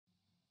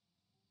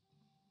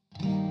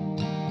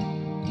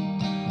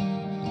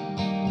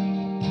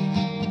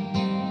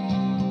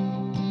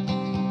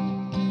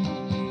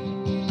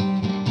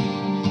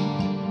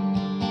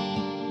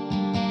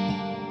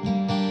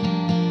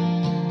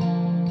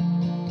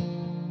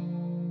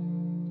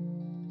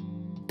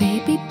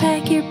Baby,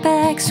 pack your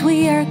bags,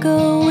 we are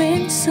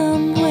going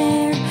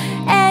somewhere,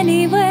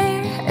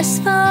 anywhere, as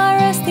far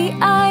as the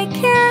eye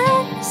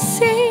can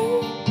see.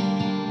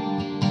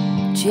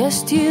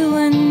 Just you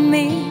and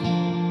me.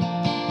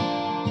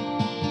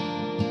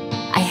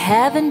 I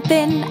haven't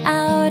been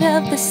out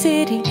of the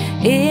city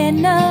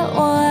in a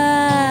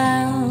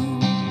while,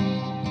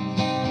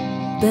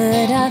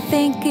 but I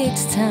think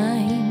it's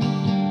time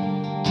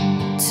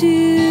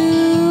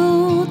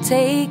to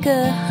take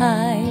a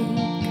hike.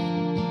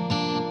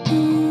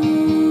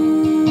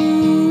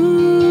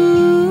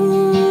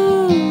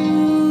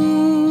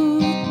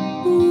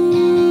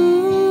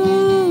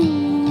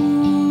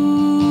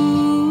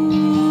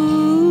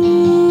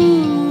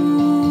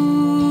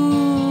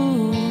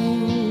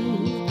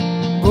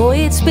 Boy,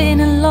 it's been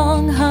a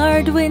long,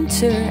 hard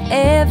winter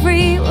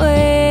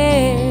everywhere,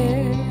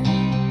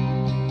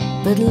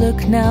 but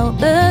look now,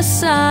 the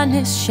sun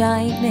is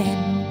shining.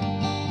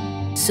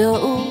 So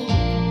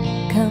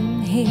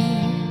come here.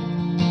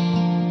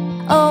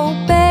 Oh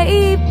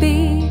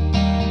baby,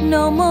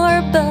 no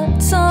more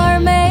buts or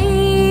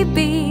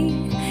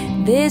maybe.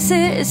 This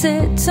is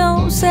it,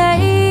 so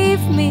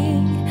save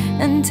me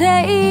and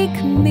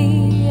take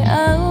me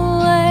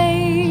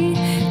away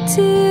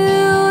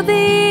to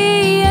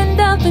the end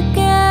of the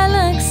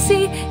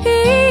galaxy,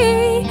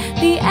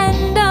 the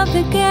end of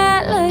the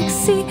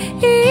galaxy,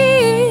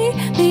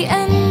 the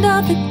end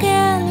of the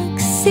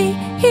galaxy.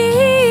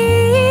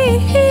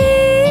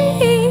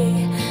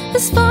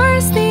 As far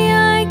as the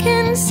eye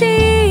can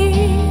see,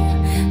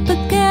 the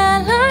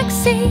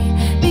galaxy,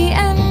 the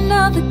end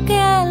of the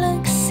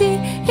galaxy,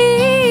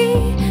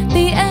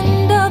 the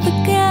end of the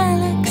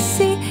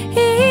galaxy.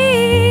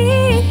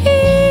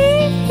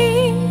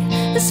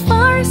 As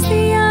far as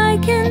the eye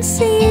can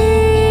see.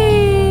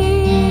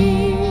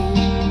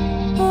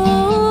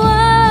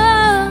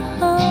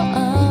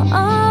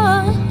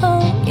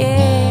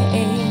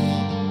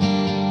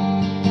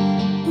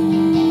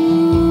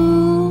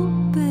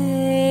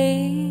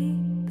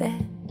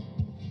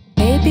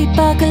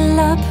 Buckle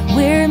up,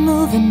 we're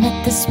moving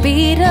at the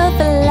speed of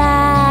the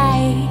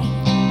light.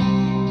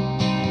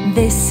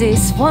 This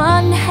is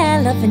one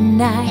hell of a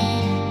night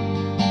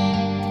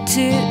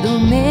to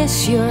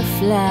miss your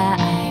flight.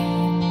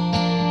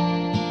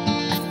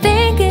 I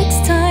think it's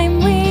time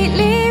we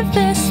leave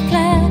this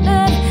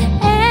planet,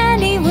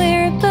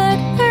 anywhere but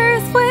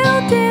Earth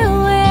will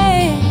do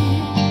it,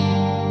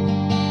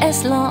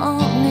 as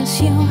long as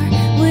you're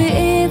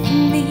with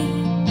me.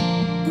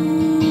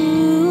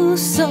 Ooh,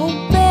 so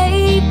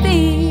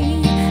baby,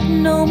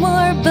 no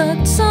more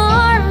buts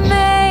or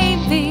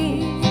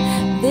maybe.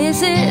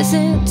 This is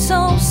it,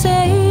 so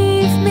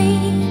save me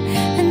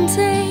and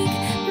take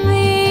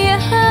me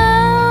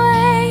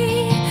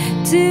away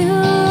to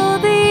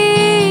the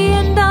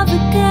end of the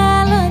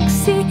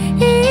galaxy,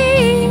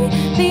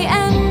 the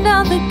end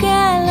of the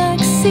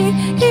galaxy,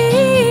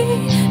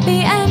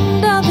 the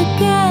end of the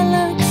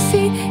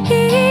galaxy.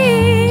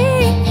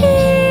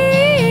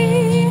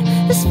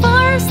 As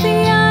far as the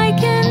eye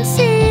can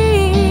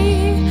see,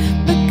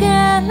 the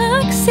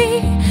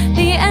galaxy,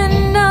 the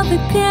end of the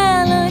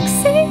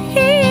galaxy,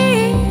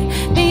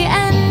 the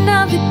end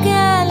of the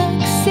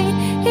galaxy.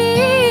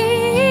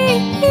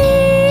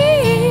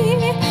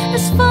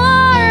 As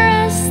far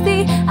as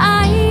the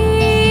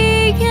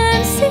eye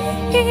can see,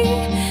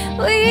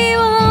 we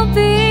will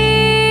be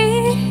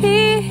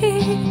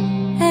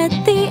at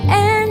the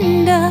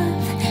end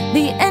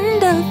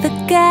of the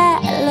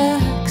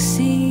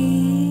galaxy.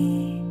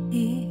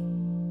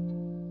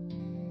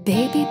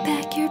 Baby,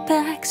 pack your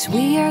bags,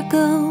 we are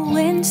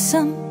going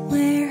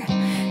somewhere,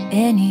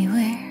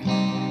 anywhere,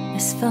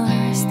 as far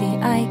as the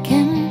eye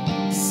can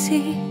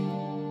see.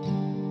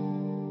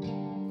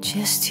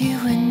 Just you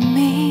and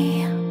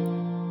me,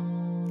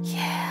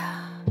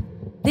 yeah.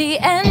 The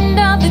end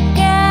of the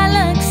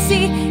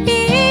galaxy,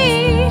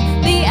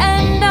 the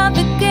end of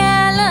the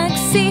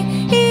galaxy,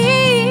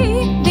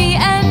 the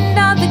end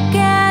of the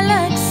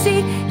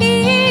galaxy.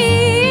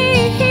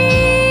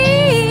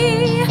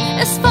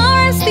 As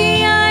far as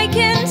the eye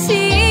can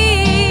see,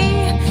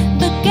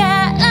 the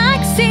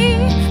galaxy,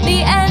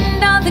 the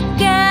end of the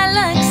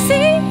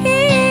galaxy,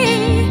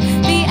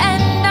 the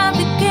end of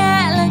the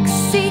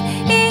galaxy.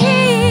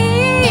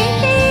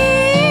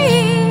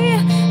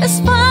 As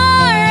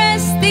far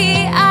as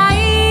the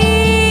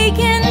eye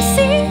can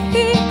see,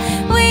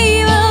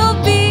 we will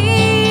be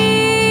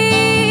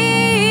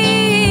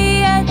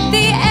at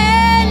the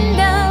end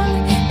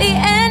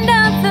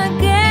of the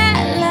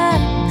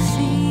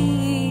galaxy.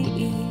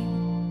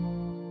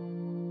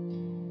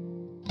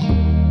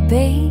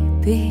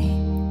 Baby,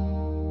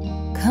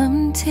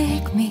 come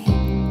take me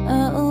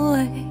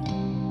away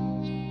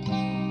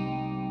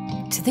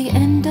to the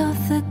end of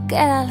the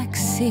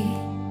galaxy.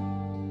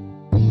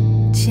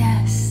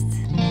 Just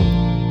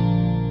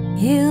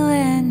you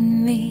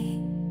and me.